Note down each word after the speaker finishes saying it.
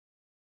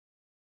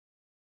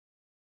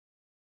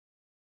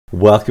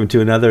Welcome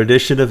to another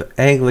edition of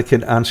Anglican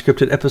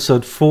Unscripted,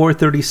 episode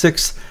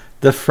 436,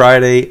 the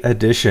Friday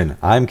edition.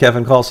 I'm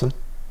Kevin Carlson.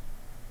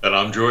 And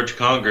I'm George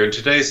Conger, and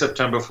today's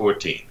September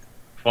 14th,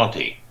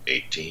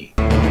 2018.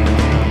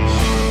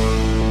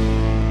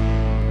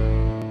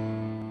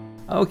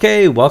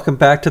 Okay, welcome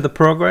back to the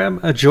program.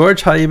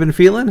 George, how you been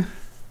feeling?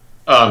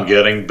 I'm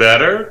getting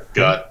better.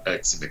 Got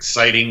some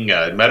exciting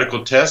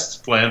medical tests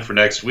planned for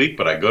next week,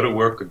 but I go to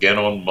work again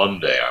on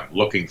Monday. I'm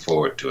looking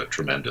forward to it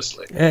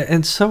tremendously.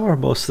 And so are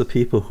most of the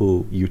people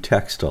who you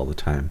text all the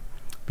time.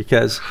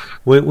 Because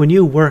when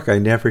you work, I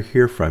never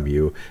hear from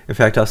you. In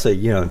fact, I'll say,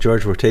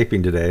 George, we're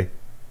taping today.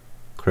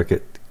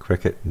 Cricket,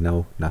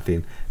 no,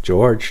 nothing.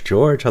 George,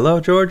 hello,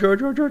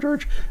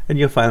 George. And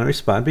you'll finally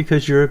respond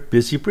because you're a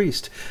busy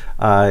priest.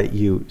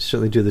 You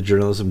certainly do the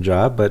journalism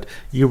job, but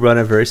you run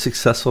a very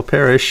successful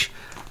parish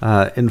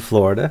in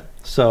Florida.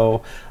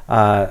 So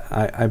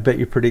I bet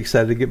you're pretty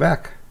excited to get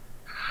back.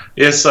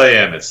 Yes, I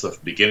am. It's the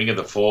beginning of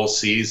the fall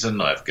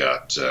season. I've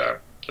got a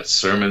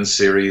sermon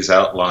series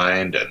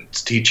outlined and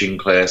teaching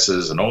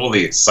classes and all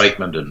the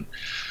excitement. And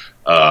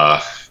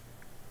I'm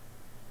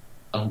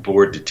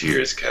bored to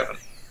tears, Kevin.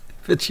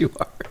 But you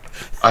are.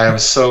 I am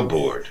so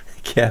bored.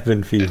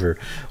 Cabin fever.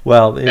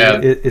 Well, it's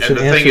and an the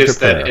thing answer is to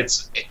prayer.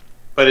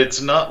 But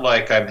it's not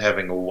like I'm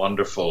having a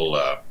wonderful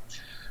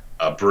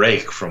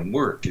break from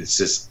work. It's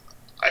just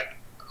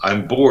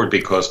I'm bored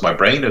because my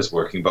brain is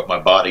working, but my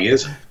body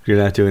isn't. You're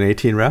not doing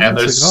 18 rounds of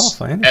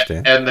golf. I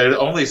understand. And there are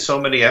only so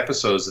many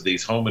episodes of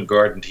these home and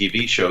garden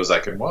TV shows I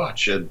can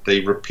watch, and they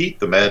repeat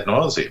them ad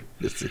nauseum.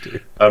 Yes, they do.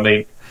 I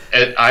mean.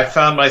 And I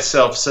found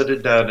myself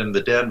sitting down in the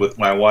den with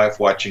my wife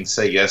watching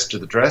Say Yes to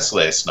the Dress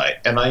last night,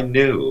 and I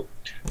knew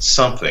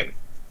something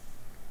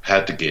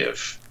had to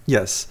give.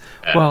 Yes.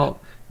 Well,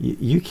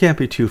 you can't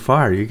be too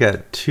far. You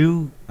got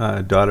two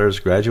daughters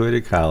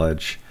graduated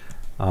college.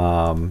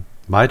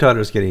 My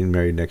daughter's getting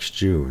married next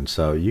June,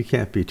 so you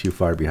can't be too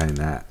far behind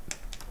that.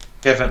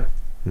 Kevin,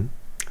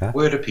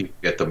 where do people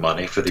get the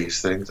money for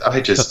these things? I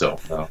just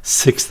don't know.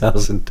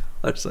 $6,000.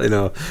 I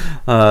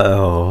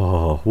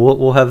know.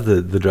 We'll have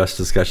the dress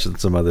discussion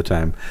some other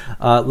time.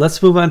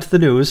 Let's move on to the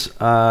news.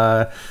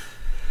 I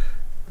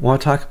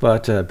want to talk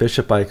about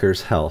Bishop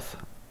Eicher's health.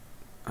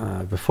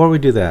 Before we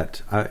do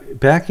that,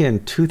 back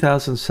in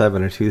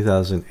 2007 or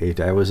 2008,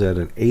 I was at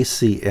an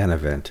ACN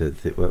event.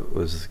 What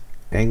was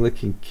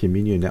Anglican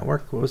Communion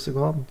Network? What was it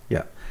called?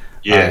 Yeah.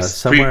 Yes,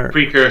 somewhere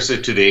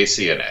precursor to the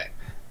ACNA.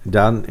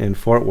 Down in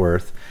Fort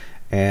Worth.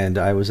 And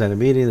I was at a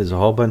meeting. There's a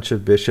whole bunch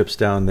of bishops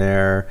down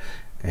there.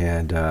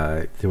 And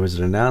there was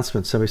an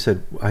announcement. Somebody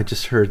said, I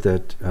just heard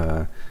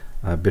that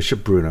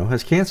Bishop Bruno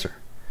has cancer.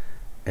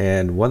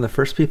 And one of the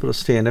first people to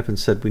stand up and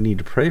said, we need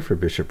to pray for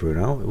Bishop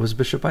Bruno, it was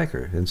Bishop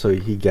Eicher. And so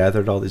he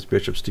gathered all these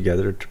bishops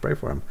together to pray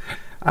for him.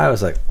 I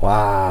was like,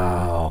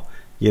 wow.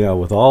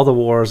 With all the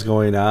wars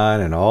going on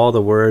and all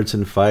the words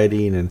and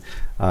fighting and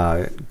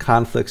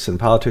conflicts and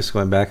politics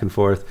going back and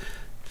forth,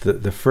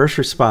 the first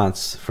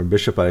response from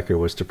Bishop Eicher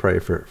was to pray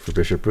for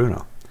Bishop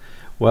Bruno.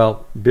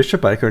 Well,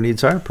 Bishop Eicher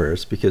needs our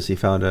prayers because he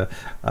found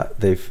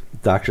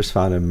doctors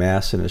found a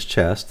mass in his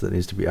chest that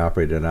needs to be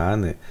operated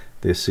on.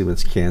 They assume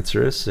it's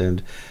cancerous,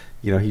 and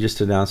he just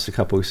announced a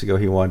couple weeks ago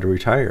he wanted to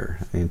retire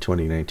in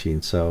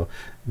 2019. So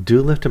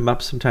do lift him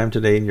up sometime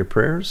today in your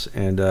prayers,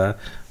 and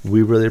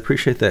we really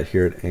appreciate that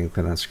here at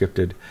Anglican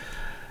Unscripted.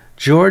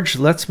 George,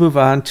 let's move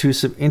on to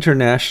some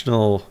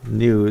international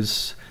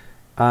news.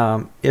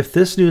 If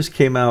this news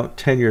came out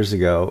 10 years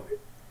ago,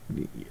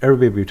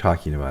 everybody would be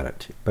talking about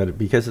it. But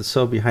because it's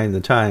so behind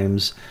the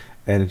times,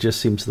 and it just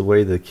seems the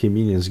way the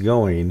communion is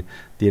going,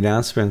 the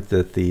announcement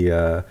that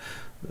the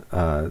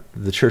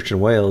Church in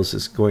Wales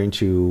is going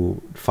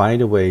to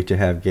find a way to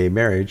have gay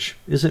marriage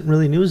isn't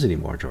really news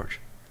anymore,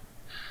 George.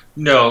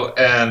 No,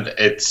 and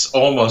it's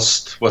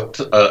almost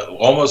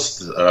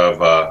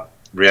of a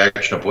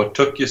reaction of what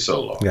took you so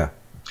long. Yeah.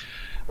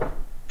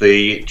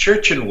 The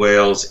Church in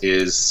Wales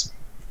is.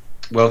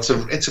 Well,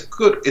 it's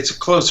a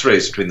close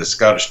race between the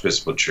Scottish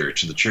Episcopal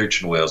Church and the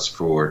Church in Wales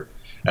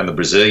and the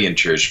Brazilian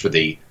Church for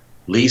the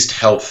least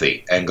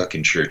healthy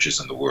Anglican churches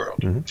in the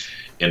world,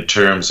 in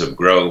terms of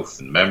growth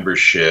and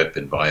membership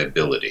and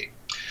viability.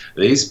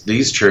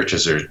 These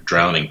churches are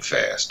drowning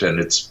fast, and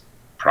it's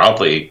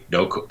probably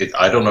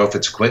I don't know if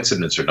it's a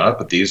coincidence or not,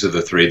 but these are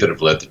the three that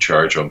have led the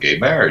charge on gay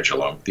marriage,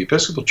 along with the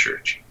Episcopal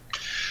Church.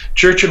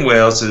 Church in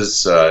Wales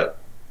is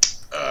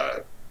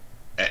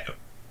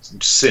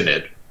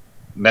synod.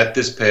 Met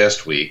this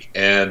past week,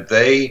 and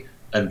they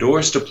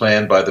endorsed a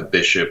plan by the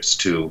bishops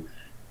to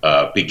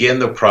begin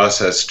the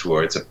process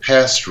towards a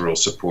pastoral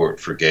support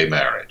for gay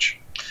marriage.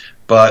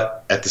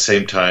 But at the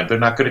same time, they're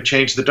not going to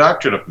change the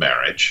doctrine of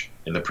marriage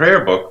in the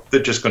prayer book.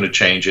 They're just going to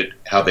change it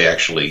how they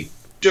actually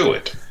do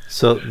it.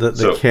 So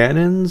the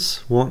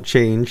canons won't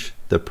change,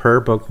 the prayer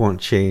book won't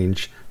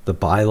change, the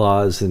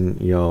bylaws and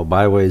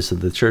byways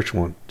of the church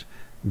won't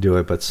do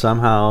it, but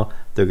somehow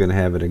they're going to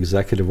have an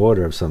executive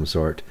order of some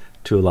sort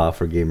to allow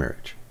for gay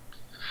marriage.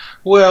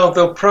 Well,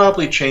 they'll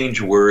probably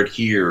change a word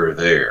here or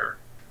there,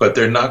 but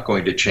they're not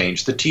going to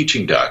change the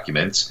teaching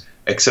documents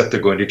except they're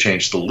going to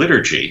change the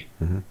liturgy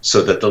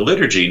so that the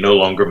liturgy no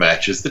longer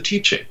matches the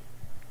teaching,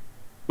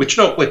 which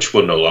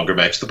will no longer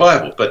match the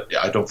Bible. But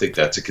I don't think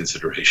that's a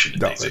consideration in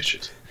these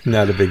issues.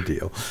 Not a big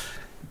deal.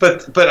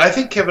 But I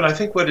think, Kevin, I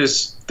think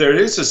there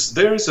is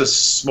a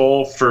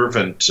small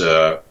fervent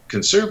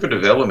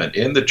conservative element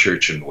in the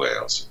church in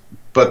Wales,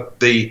 but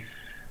the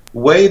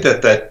way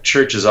that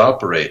church is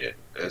operated,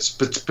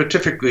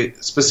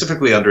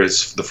 specifically under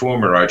the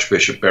former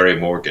Archbishop Barry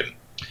Morgan,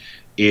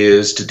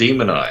 is to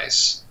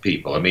demonize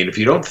people. I mean, if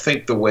you don't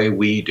think the way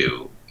we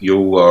do,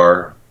 you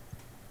are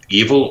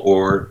evil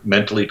or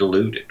mentally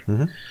deluded.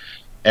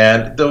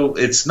 And though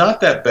it's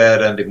not that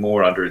bad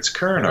anymore under its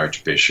current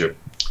Archbishop,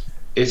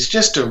 it's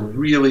just a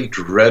really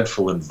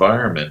dreadful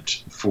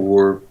environment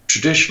for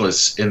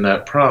traditionalists in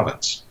that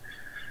province.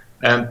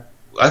 And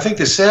I think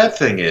the sad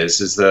thing is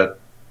that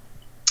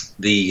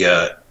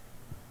the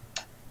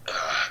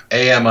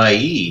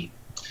AMIE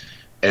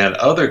and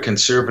other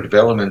conservative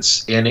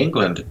elements in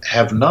England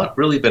have not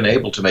really been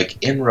able to make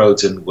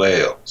inroads in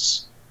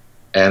Wales.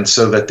 And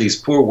so that these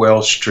poor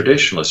Welsh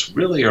traditionalists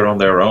really are on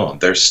their own.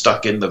 They're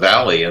stuck in the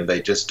valley and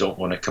they just don't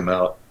want to come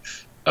out,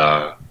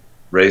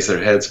 raise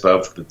their heads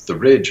above the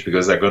ridge,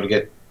 because they're going to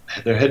get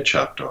their head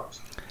chopped off.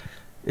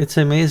 It's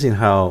amazing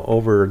how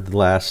over the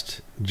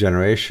last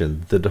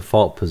generation, the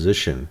default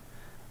position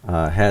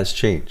has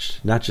changed,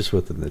 not just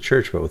within the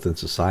church, but within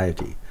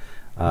society.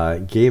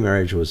 Gay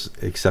marriage was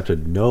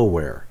accepted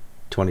nowhere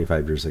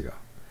 25 years ago.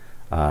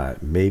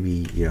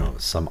 Maybe,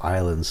 some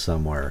island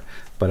somewhere,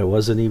 but it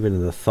wasn't even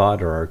in the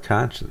thought or our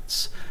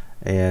conscience.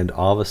 And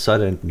all of a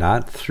sudden,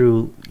 not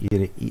through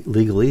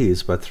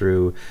legalese, but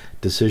through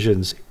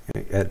decisions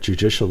at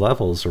judicial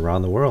levels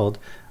around the world,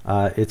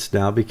 it's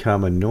now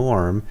become a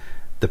norm.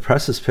 The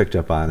press has picked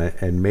up on it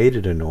and made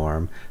it a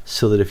norm,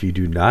 so that if you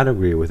do not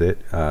agree with it,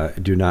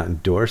 do not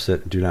endorse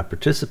it, do not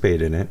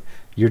participate in it,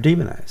 you're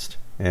demonized.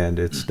 And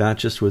it's not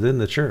just within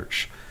the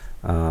church.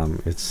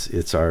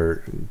 It's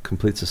our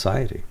complete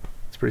society.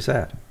 It's pretty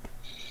sad.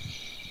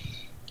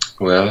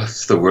 Well,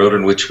 it's the world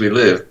in which we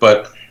live.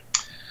 But,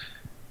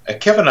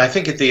 Kevin, I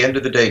think at the end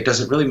of the day, does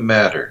it really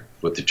matter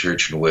what the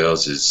church in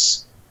Wales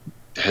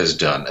has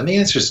done? And the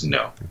answer is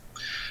no.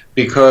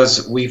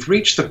 Because we've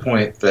reached the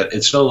point that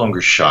it's no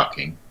longer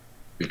shocking.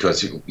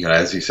 Because,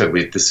 as you said,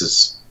 this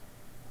is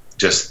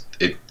just,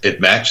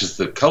 it matches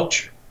the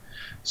culture.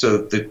 So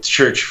the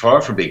church, far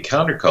from being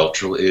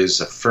countercultural, is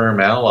a firm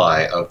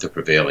ally of the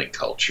prevailing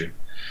culture.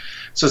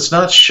 So it's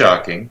not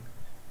shocking,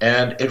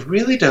 and it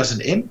really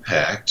doesn't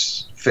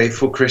impact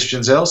faithful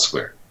Christians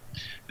elsewhere.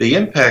 The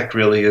impact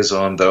really is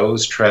on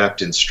those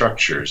trapped in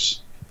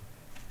structures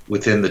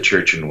within the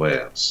church in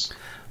Wales.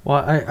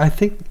 Well, I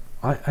think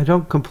I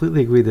don't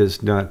completely agree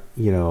there's not,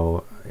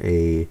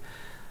 a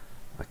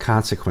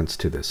consequence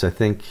to this. I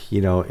think,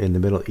 in the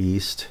Middle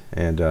East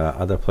and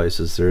other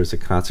places, there is a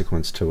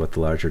consequence to what the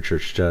larger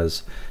church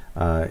does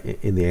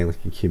in the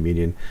Anglican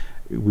Communion.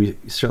 We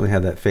certainly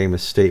have that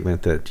famous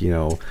statement that,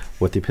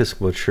 what the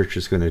Episcopal Church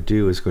is going to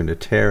do is going to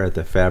tear at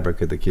the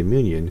fabric of the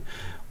communion.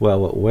 Well,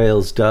 what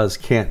Wales does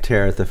can't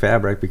tear at the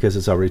fabric because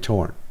it's already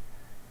torn.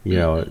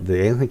 The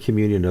Anglican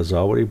Communion is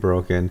already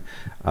broken.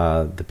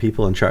 The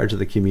people in charge of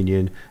the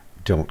communion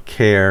don't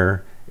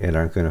care and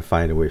aren't going to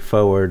find a way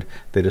forward.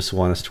 They just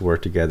want us to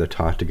work together,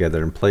 talk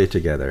together, and play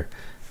together.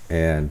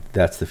 And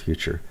that's the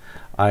future.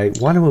 I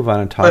want to move on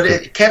and talk.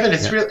 But Kevin,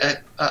 it's real.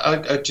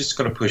 I'm just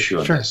going to push you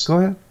on this. Sure,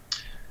 go ahead.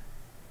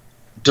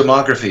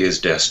 Demography is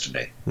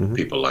destiny,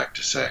 people like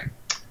to say.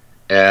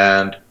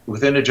 And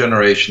within a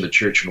generation, the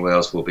church in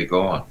Wales will be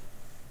gone.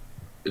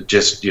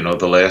 Just, it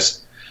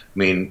is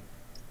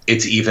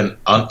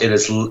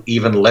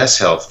even less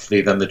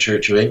healthy than the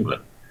Church of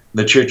England.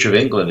 The Church of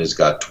England has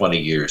got 20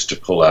 years to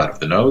pull out of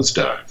the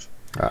nosedive.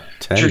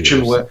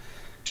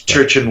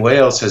 Church in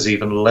Wales has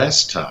even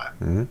less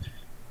time.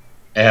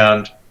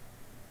 And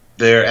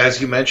there, as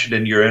you mentioned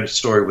in your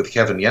story with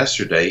Kevin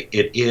yesterday,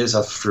 it is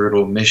a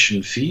fertile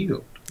mission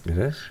field. It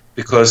is.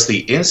 Because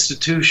the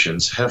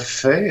institutions have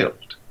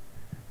failed,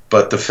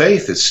 but the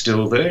faith is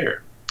still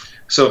there.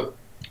 So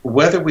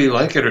whether we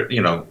like it or,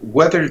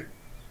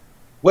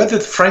 whether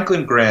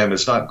Franklin Graham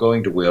is not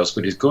going to Wales,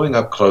 but he's going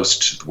up close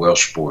to the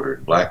Welsh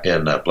border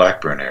in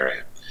Blackburn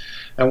area,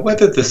 and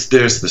whether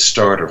there's the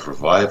start of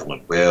revival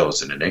in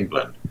Wales and in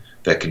England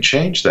that can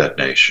change that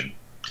nation,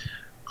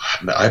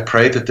 I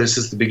pray that this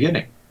is the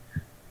beginning.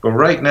 But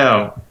right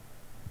now,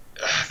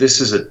 this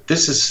is a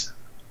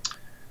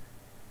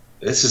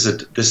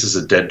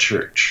dead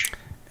church.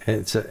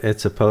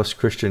 It's a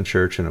post-Christian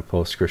church in a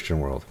post-Christian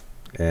world.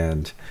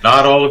 And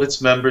not all of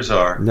its members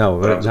are. No,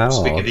 not all.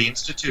 Speaking of the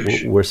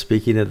institution. We're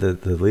speaking of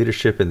the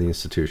leadership in the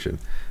institution.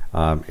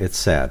 It's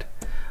sad.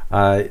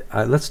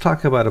 Let's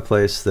talk about a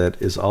place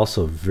that is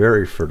also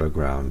very fertile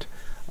ground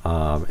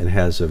and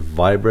has a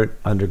vibrant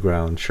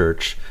underground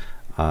church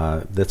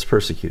that's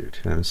persecuted.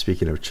 And I'm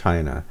speaking of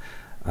China.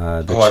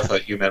 Oh, I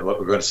thought you meant what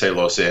we're going to say,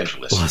 Los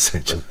Angeles. Los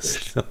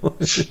Angeles.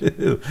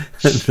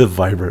 The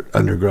vibrant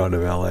underground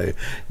of LA.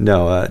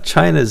 No,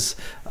 China's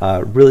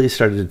really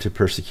started to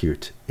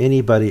persecute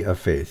anybody of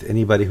faith,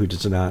 anybody who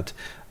does not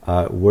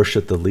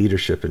worship the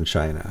leadership in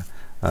China,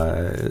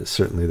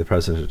 certainly the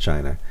president of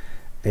China.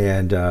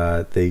 And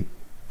a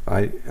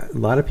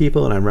lot of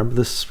people, and I remember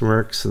the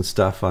smirks and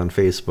stuff on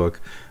Facebook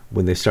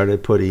when they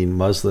started putting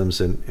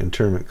Muslims in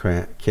internment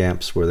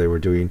camps where they were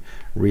doing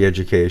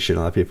re-education.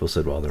 A lot of people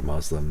said, well, they're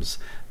Muslims,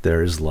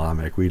 they're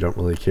Islamic, we don't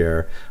really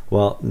care.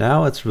 Well,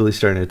 now it's really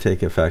starting to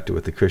take effect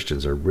with the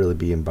Christians are really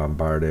being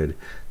bombarded.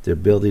 Their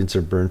buildings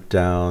are burnt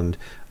down.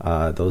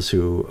 Those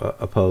who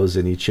oppose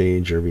any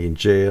change are being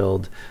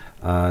jailed.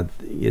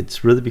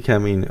 It's really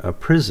becoming a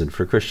prison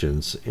for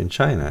Christians in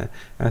China.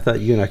 And I thought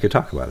you and I could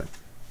talk about it.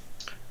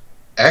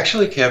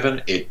 Actually,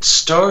 Kevin, it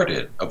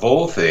started, of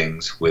all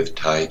things, with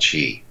Tai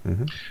Chi.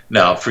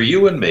 Now, for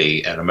you and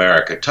me in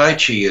America, Tai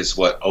Chi is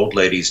what old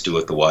ladies do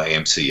at the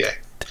YMCA.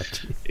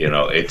 You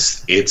know,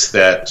 it's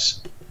that,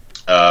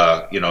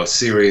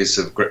 series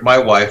of... My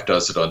wife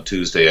does it on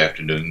Tuesday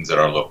afternoons at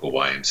our local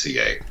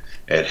YMCA.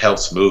 It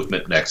helps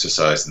movement and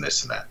exercise and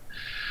this and that.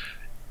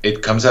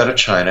 It comes out of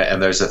China,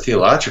 and there's a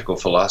theological,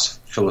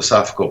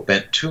 philosophical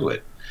bent to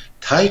it.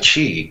 Tai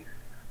Chi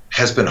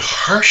has been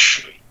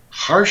harshly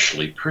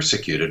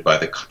persecuted by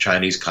the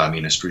Chinese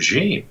communist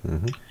regime,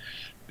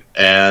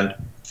 and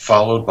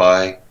followed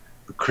by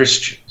the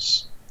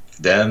Christians,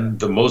 then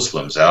the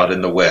Muslims out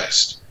in the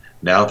West,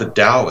 now the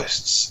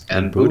Taoists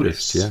and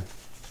Buddhists. Yeah.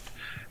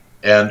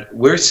 And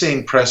we're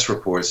seeing press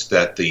reports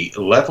that the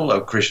level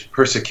of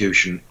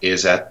persecution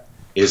is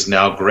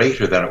now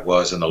greater than it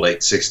was in the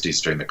late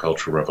 60s during the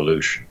Cultural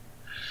Revolution.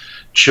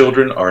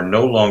 Children are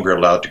no longer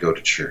allowed to go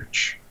to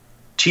church.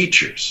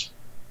 Teachers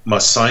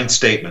must sign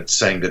statements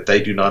saying that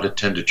they do not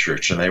attend a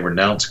church and they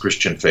renounce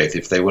Christian faith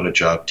if they want a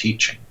job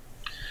teaching.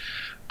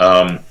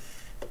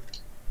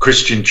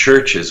 Christian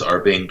churches are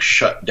being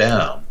shut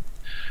down.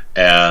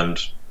 And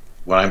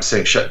when I'm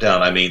saying shut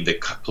down, I mean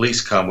the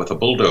police come with a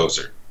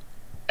bulldozer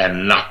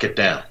and knock it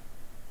down.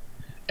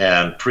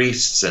 And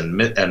priests and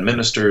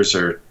ministers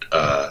are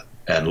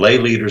and lay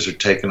leaders are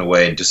taken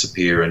away and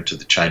disappear into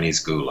the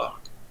Chinese gulag.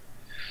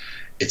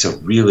 It's a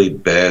really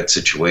bad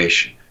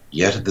situation.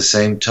 Yet at the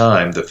same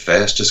time, the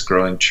fastest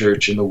growing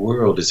church in the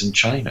world is in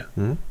China.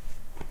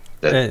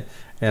 And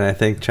I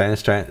think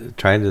China's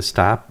trying to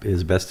stop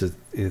as best as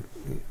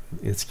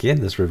it's again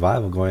this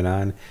revival going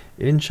on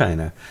in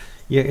China.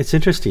 Yeah, it's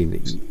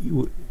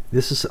interesting.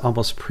 This is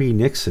almost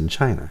pre-Nixon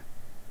China.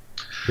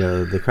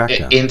 The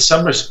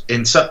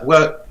crackdown.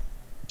 Well,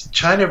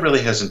 China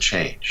really hasn't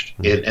changed.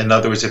 In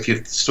other words, if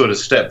you sort of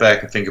step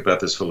back and think about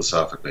this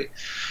philosophically,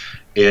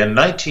 in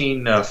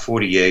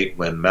 1948,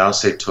 when Mao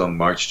Zedong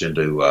marched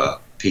into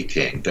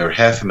Peking, there were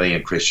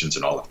 500,000 Christians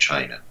in all of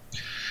China.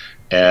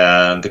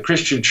 And the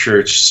Christian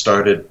church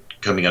started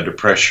coming under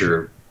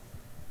pressure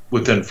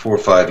within 4 or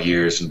 5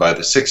 years. And by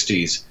the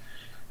 60s,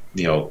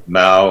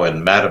 Mao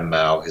and Madame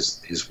Mao,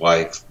 his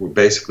wife, were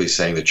basically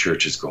saying the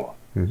church is gone.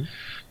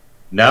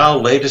 Now,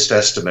 latest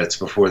estimates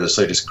before this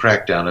latest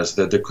crackdown is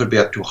that there could be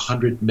up to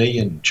 100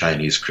 million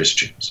Chinese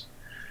Christians,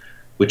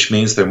 which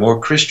means there are more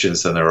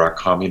Christians than there are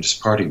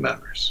Communist Party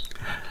members.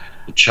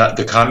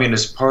 The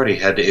Communist Party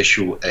had to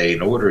issue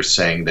an order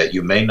saying that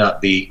you may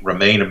not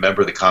remain a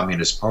member of the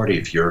Communist Party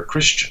if you're a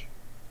Christian.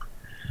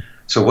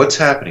 So what's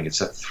happening?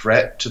 It's a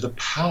threat to the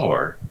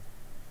power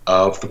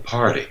of the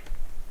party.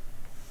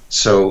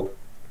 So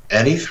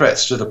any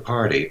threats to the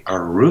party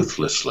are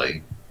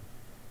ruthlessly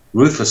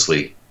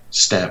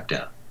stamped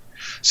down.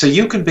 So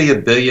you can be a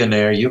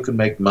billionaire, you can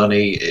make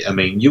money, I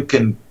mean, you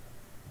can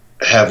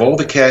have all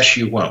the cash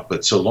you want,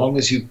 but so long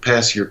as you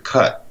pass your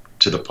cut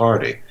to the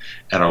party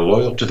and are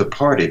loyal to the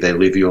party, they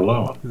leave you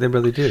alone. They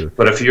really do.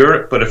 But if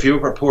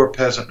you're a poor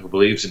peasant who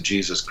believes in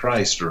Jesus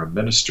Christ or a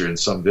minister in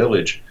some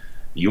village,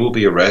 you will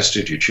be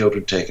arrested, your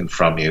children taken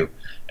from you,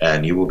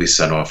 and you will be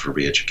sent off for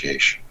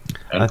re-education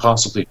and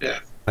possibly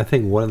death. I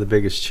think one of the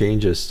biggest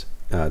changes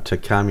to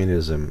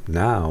communism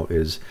now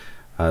is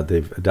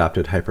they've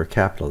adopted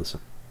hyper-capitalism.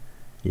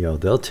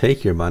 They'll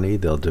take your money,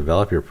 they'll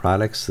develop your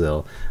products,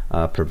 they'll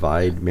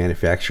provide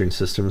manufacturing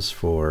systems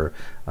for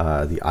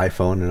the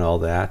iPhone and all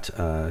that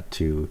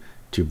to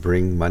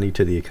bring money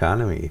to the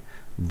economy.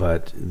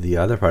 But the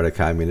other part of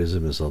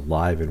communism is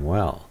alive and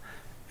well.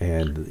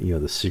 And,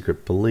 the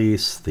secret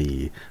police,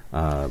 the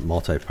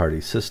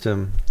multi-party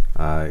system,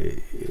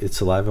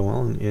 it's alive and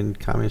well in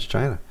communist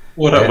China.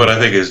 What I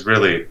think is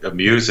really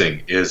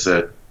amusing is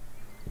that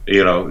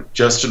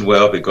Justin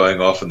Welby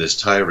going off on this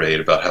tirade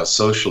about how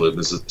socialism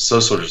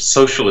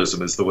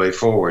is the way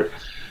forward.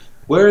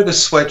 Where are the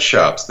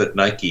sweatshops that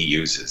Nike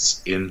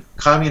uses in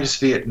communist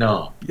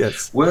Vietnam?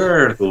 Yes.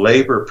 Where are the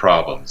labor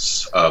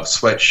problems of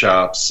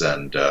sweatshops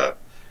and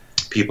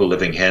people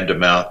living hand to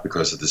mouth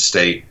because of the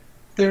state?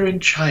 They're in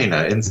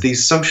China, in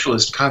these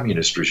socialist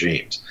communist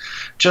regimes.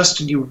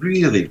 Justin, you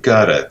really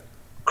got to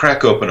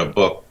crack open a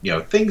book,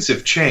 things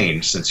have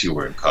changed since you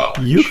were in college.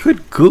 You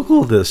could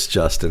Google this,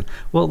 Justin.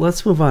 Well,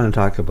 let's move on and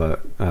talk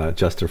about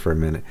Justin for a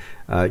minute.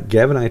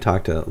 Gavin and I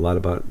talked a lot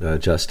about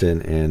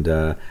Justin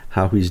and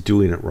how he's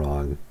doing it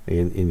wrong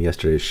in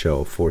yesterday's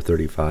show,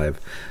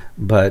 435.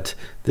 But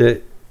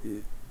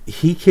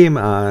he came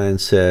on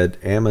and said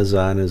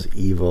Amazon is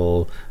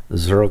evil,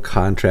 zero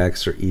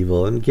contracts are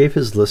evil, and gave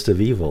his list of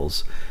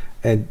evils.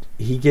 And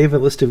he gave a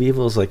list of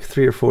evils like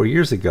 3 or 4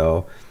 years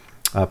ago,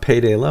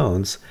 payday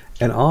loans.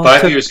 And all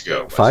 5 years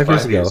ago. 5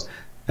 years ago.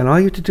 And all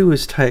you have to do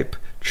is type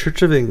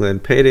Church of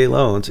England payday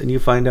loans, and you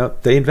find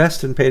out they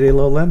invest in payday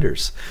loan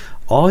lenders.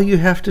 All you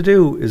have to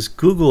do is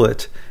Google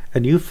it,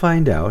 and you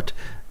find out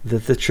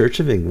that the Church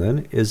of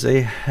England is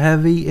a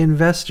heavy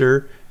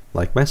investor,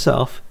 like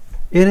myself,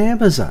 in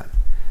Amazon.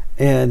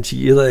 And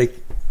you're like,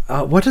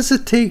 what does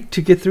it take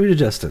to get through to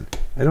Justin?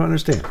 I don't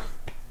understand.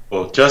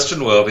 Well,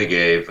 Justin Welby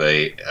gave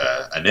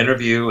an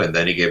interview, and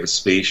then he gave a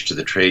speech to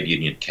the Trade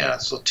Union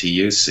Council,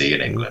 TUC,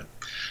 in England,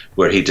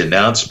 where he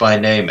denounced by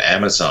name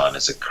Amazon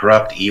as a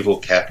corrupt, evil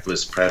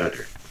capitalist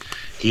predator.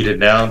 He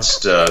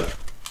denounced,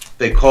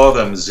 they call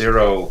them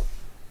zero,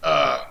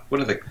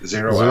 what are they,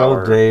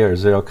 zero day or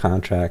zero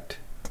contract.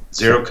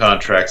 Zero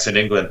contracts in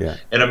England. Yeah.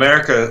 In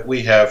America,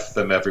 we have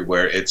them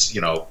everywhere. It's,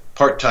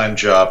 part-time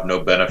job, no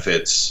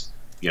benefits,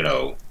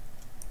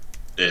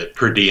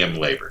 per diem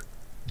labor.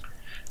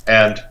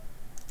 And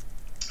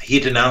he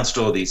denounced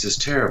all these as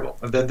terrible.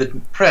 And then the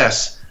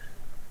press,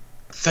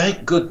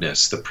 thank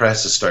goodness the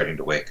press is starting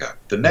to wake up.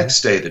 The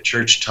next day, the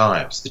Church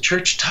Times,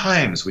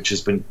 which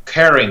has been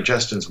carrying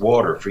Justin's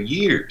water for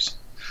years,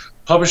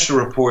 published a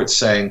report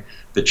saying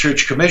the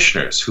church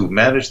commissioners who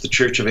manage the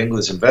Church of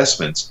England's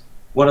investments,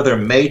 one of their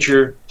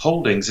major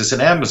holdings is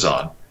in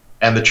Amazon,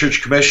 and the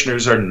church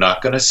commissioners are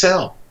not going to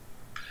sell.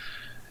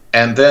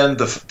 And then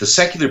the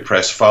secular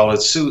press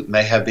followed suit, and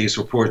they had these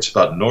reports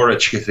about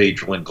Norwich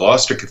Cathedral and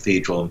Gloucester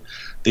Cathedral, and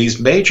these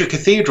major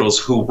cathedrals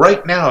who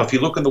right now, if you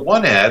look in the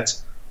one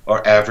ads,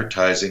 are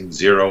advertising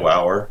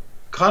zero-hour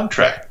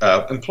contract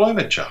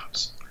employment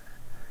jobs.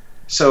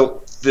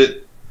 So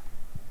there's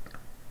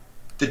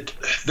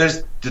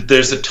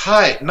a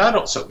tie. Not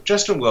also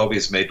Justin Welby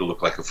is made to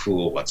look like a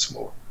fool once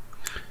more.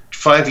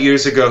 5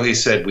 years ago, he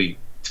said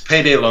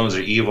payday loans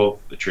are evil.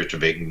 The Church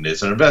of England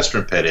is an investor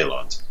in payday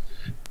loans.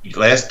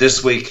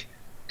 This week,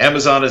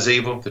 Amazon is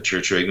evil. The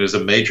Church of England is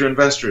a major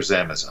investor in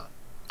Amazon.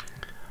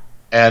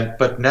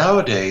 But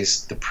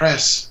nowadays, the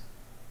press,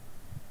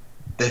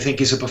 they think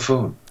he's a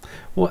buffoon.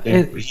 Well,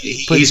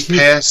 he's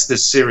past the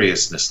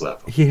seriousness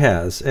level. He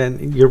has,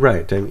 and you're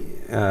right. I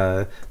mean,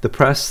 the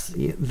press,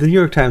 the New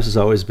York Times has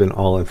always been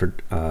all in for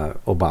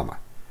Obama,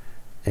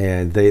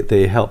 and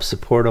they helped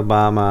support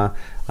Obama.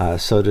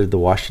 So did the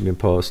Washington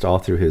Post all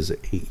through his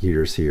 8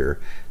 years here.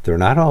 They're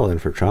not all in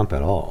for Trump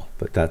at all,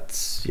 but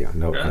that's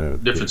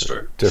different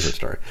story. Different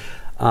story.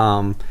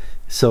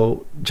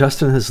 So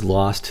Justin has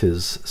lost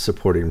his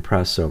supporting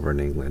press over in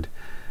England.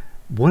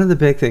 One of the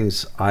big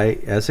things I,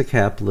 as a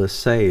capitalist,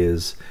 say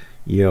is,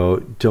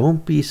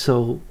 don't be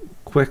so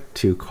quick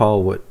to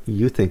call what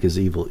you think is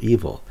evil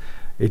evil.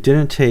 It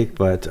didn't take,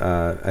 but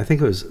I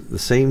think it was the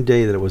same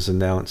day that it was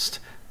announced.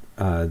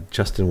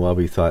 Justin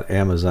Welby thought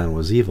Amazon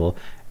was evil.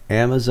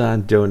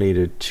 Amazon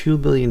donated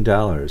 $2 billion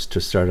to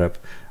start up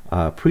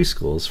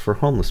preschools for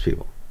homeless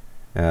people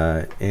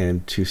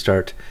and to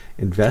start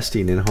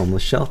investing in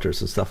homeless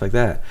shelters and stuff like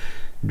that.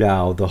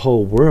 Now, the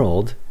whole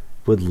world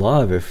would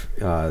love if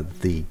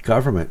the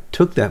government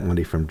took that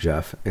money from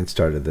Jeff and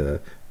started the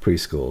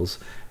preschools.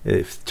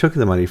 It took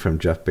the money from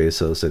Jeff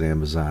Bezos at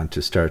Amazon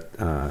to start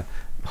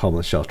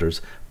homeless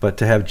shelters, but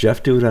to have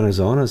Jeff do it on his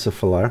own as a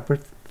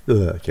philanthropist, I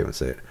can't even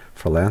say it,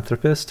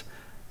 philanthropist,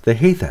 they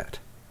hate that.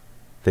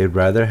 They'd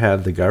rather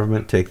have the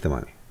government take the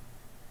money.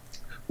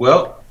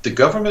 Well, the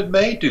government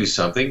may do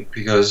something,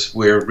 because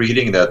we're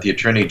reading that the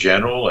Attorney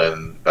General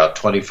and about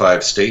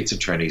 25 states'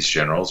 attorneys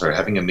generals are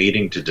having a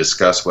meeting to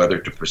discuss whether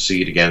to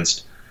proceed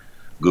against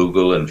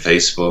Google and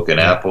Facebook and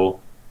Apple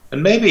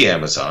and maybe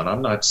Amazon.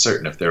 I'm not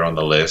certain if they're on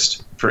the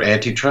list for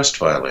antitrust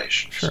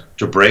violations. Sure.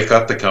 To break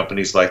up the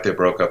companies like they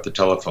broke up the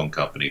telephone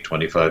company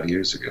 25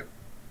 years ago.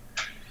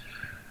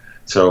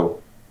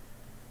 So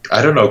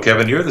I don't know,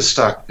 Kevin, you're the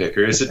stock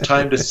picker. Is it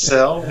time to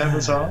sell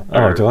Amazon?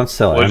 Oh, don't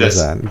sell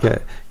Amazon,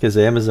 because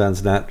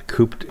Amazon's not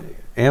cooped.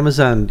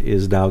 Amazon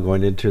is now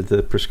going into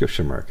the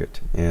prescription market,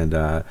 and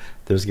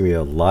there's going to be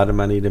a lot of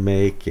money to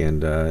make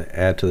and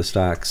add to the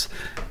stocks.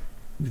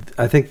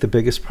 I think the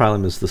biggest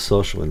problem is the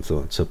social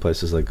influence of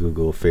places like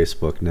Google,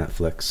 Facebook,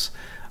 Netflix.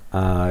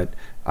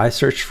 I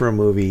searched for a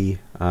movie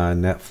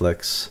on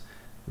Netflix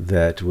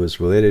that was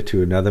related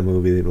to another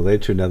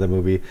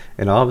movie,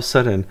 and all of a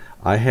sudden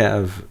I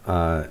have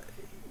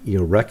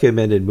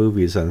recommended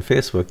movies on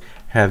Facebook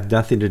have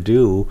nothing to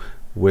do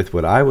with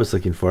what I was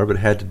looking for, but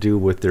had to do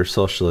with their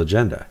social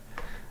agenda.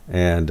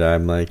 And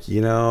I'm like,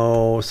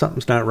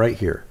 something's not right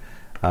here.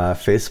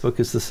 Facebook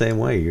is the same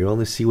way. You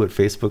only see what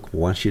Facebook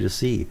wants you to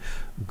see.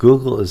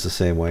 Google is the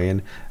same way.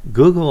 And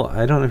Google,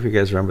 I don't know if you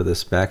guys remember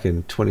this, back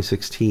in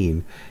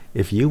 2016,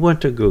 if you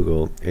went to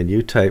Google and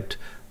you typed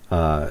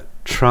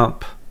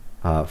Trump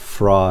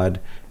fraud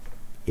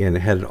and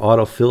had an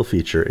autofill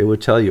feature, it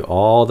would tell you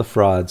all the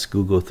frauds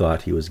Google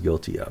thought he was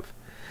guilty of.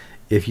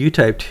 If you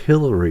typed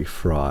Hillary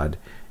fraud,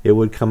 it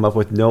would come up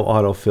with no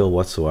autofill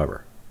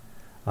whatsoever.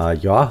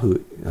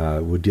 Yahoo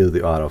would do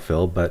the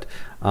autofill, but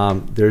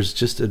there's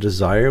just a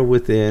desire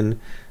within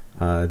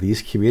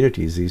these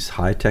communities, these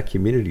high-tech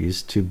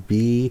communities, to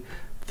be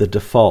the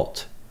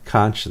default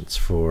conscience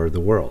for the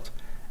world.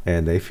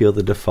 And they feel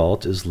the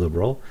default is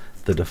liberal.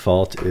 The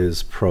default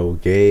is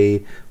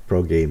pro-gay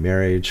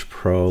marriage,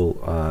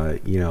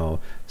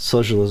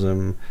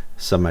 socialism,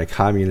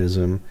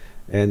 semi-communism,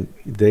 and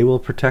they will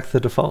protect the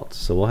default.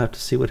 So we'll have to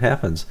see what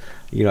happens.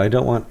 I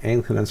don't want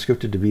Anglican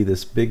Unscripted to be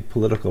this big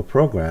political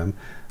program,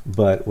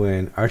 but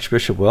when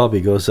Archbishop Welby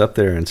goes up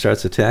there and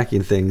starts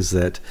attacking things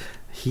that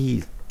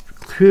he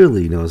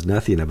clearly knows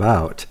nothing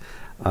about,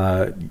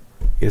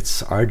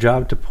 it's our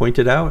job to point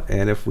it out,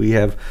 and if we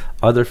have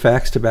other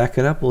facts to back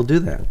it up, we'll do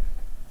that.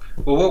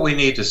 Well, what we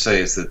need to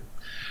say is that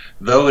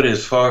though it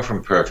is far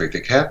from perfect,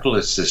 the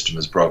capitalist system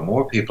has brought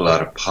more people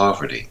out of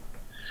poverty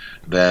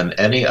than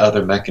any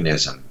other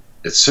mechanism.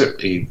 It's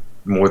certainly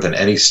more than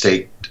any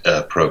state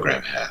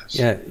program has.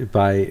 Yeah,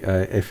 by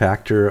a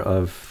factor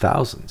of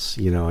thousands.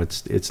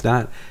 It's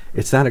not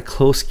a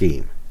close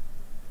game.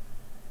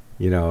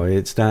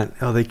 It's not.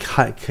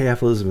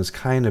 Capitalism is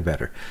kind of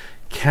better.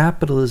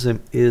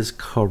 Capitalism is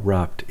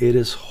corrupt. It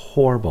is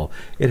horrible.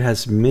 It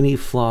has many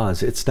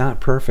flaws. It's not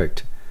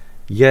perfect.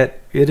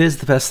 Yet it is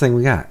the best thing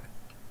we got.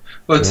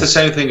 Well, it's the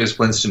same thing as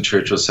Winston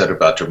Churchill said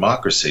about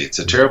democracy. It's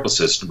a terrible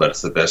system, but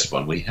it's the best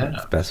one we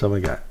have. Best one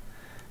we got.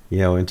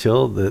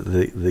 Until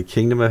the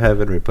kingdom of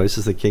heaven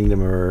replaces the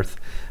kingdom of earth,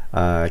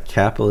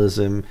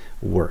 capitalism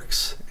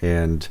works.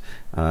 And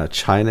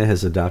China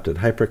has adopted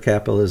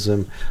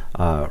hyper-capitalism.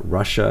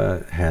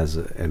 Russia has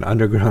an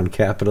underground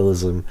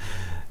capitalism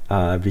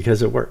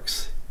because it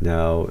works.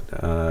 Now,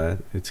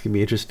 it's going to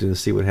be interesting to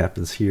see what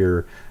happens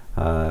here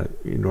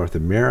in North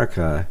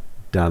America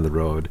down the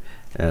road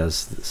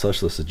as the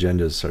socialist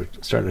agendas are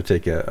starting to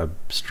take a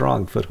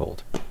strong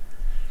foothold.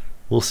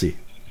 We'll see.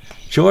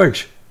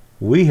 George,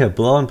 we have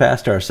blown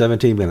past our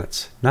 17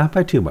 minutes. Not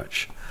by too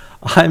much.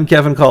 I'm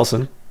Kevin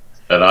Carlson.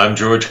 And I'm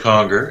George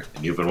Conger,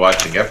 and you've been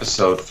watching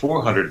episode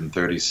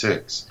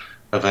 436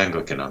 of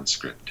Anglican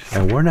Unscripted.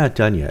 And we're not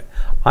done yet.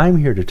 I'm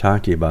here to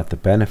talk to you about the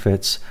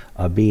benefits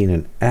of being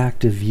an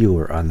active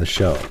viewer on the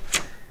show.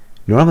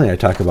 Normally I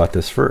talk about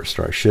this first,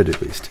 or I should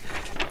at least.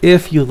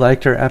 If you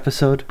liked our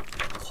episode,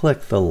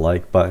 click the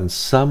like button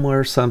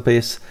somewhere,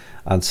 someplace,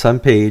 on some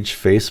page,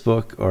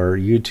 Facebook or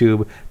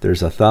YouTube.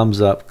 There's a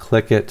thumbs up.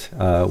 Click it.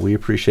 We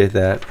appreciate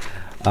that.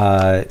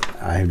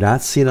 I've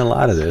not seen a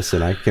lot of this,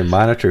 and I can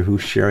monitor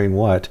who's sharing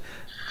what.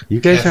 You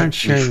guys aren't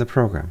sharing the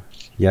program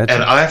yet.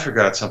 And I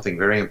forgot something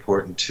very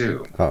important,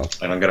 too. Oh.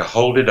 And I'm going to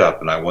hold it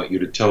up, and I want you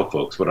to tell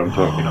folks what I'm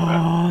talking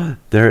about.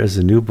 There is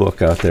a new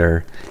book out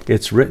there.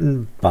 It's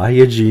written by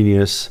a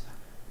genius,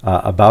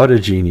 about a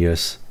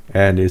genius,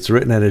 and it's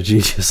written at a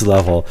genius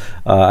level.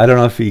 I don't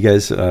know if you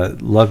guys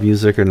love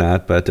music or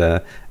not, but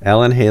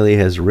Alan Haley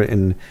has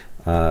written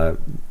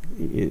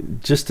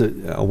just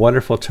a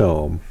wonderful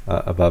tome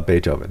about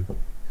Beethoven.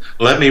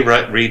 Let me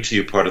read to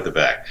you part of the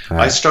back.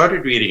 I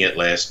started reading it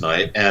last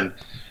night, and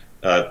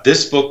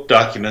this book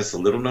documents the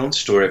little-known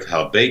story of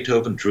how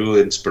Beethoven drew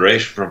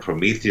inspiration from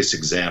Prometheus'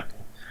 example.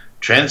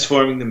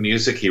 Transforming the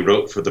music he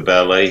wrote for the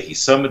ballet, he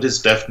surmounted his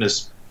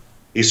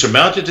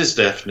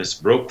deafness,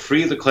 broke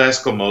free of the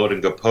classical mode,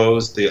 and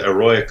composed the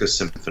Eroica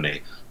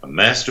Symphony, a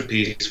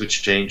masterpiece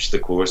which changed the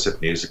course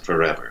of music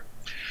forever.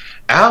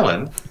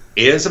 Alan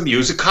is a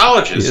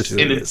musicologist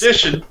in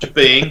addition to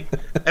being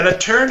an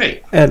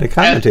attorney. And a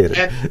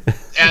commentator.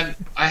 And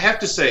I have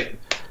to say,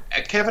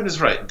 Kevin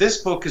is right.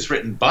 This book is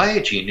written by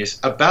a genius,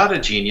 about a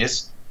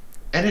genius,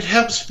 and it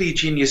helps be a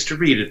genius to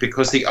read it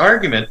because the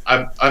argument,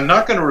 I'm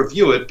not going to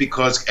review it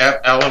because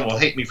Alan will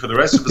hate me for the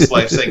rest of his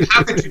life saying,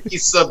 how could you be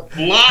so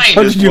blind?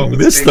 How did you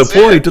miss the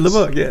point of the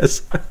book?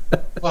 Yes.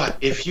 But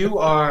if you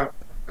are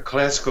a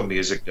classical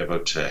music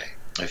devotee,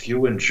 if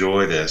you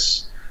enjoy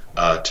this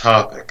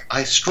topic,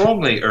 I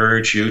strongly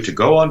urge you to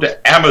go onto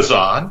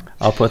Amazon.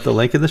 I'll put the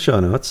link in the show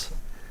notes.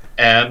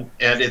 And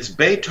it's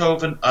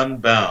Beethoven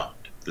Unbound,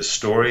 the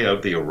story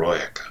of the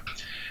Eroica.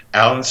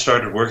 Alan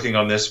started working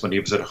on this when he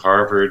was at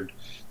Harvard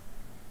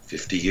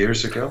 50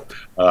 years ago,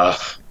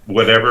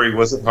 whenever he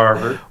was at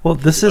Harvard. Well,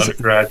 this is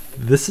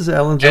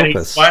Alan's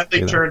opus. And he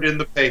finally turned in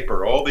the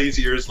paper all these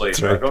years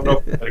later. Right. I don't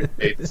know if that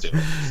paid still.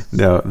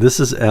 No, this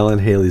is Alan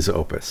Haley's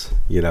opus,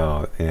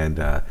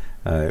 and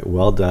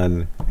well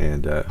done,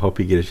 and hope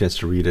you get a chance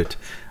to read it.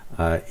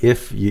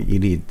 If you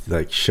need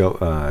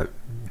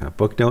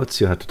book notes,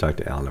 you'll have to talk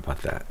to Alan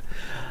about that.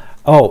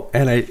 Oh,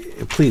 and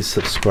please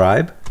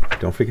subscribe.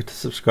 Don't forget to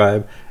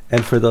subscribe.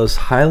 And for those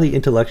highly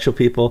intellectual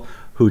people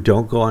who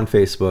don't go on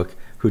Facebook,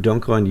 who don't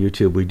go on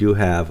YouTube, we do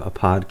have a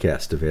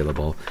podcast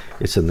available.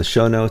 It's in the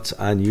show notes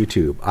on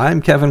YouTube.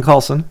 I'm Kevin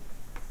Carlson.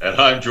 And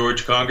I'm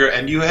George Conger,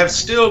 and you have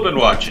still been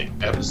watching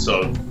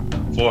episode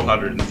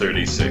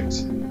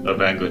 436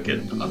 of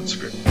Anglican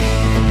Unscripted.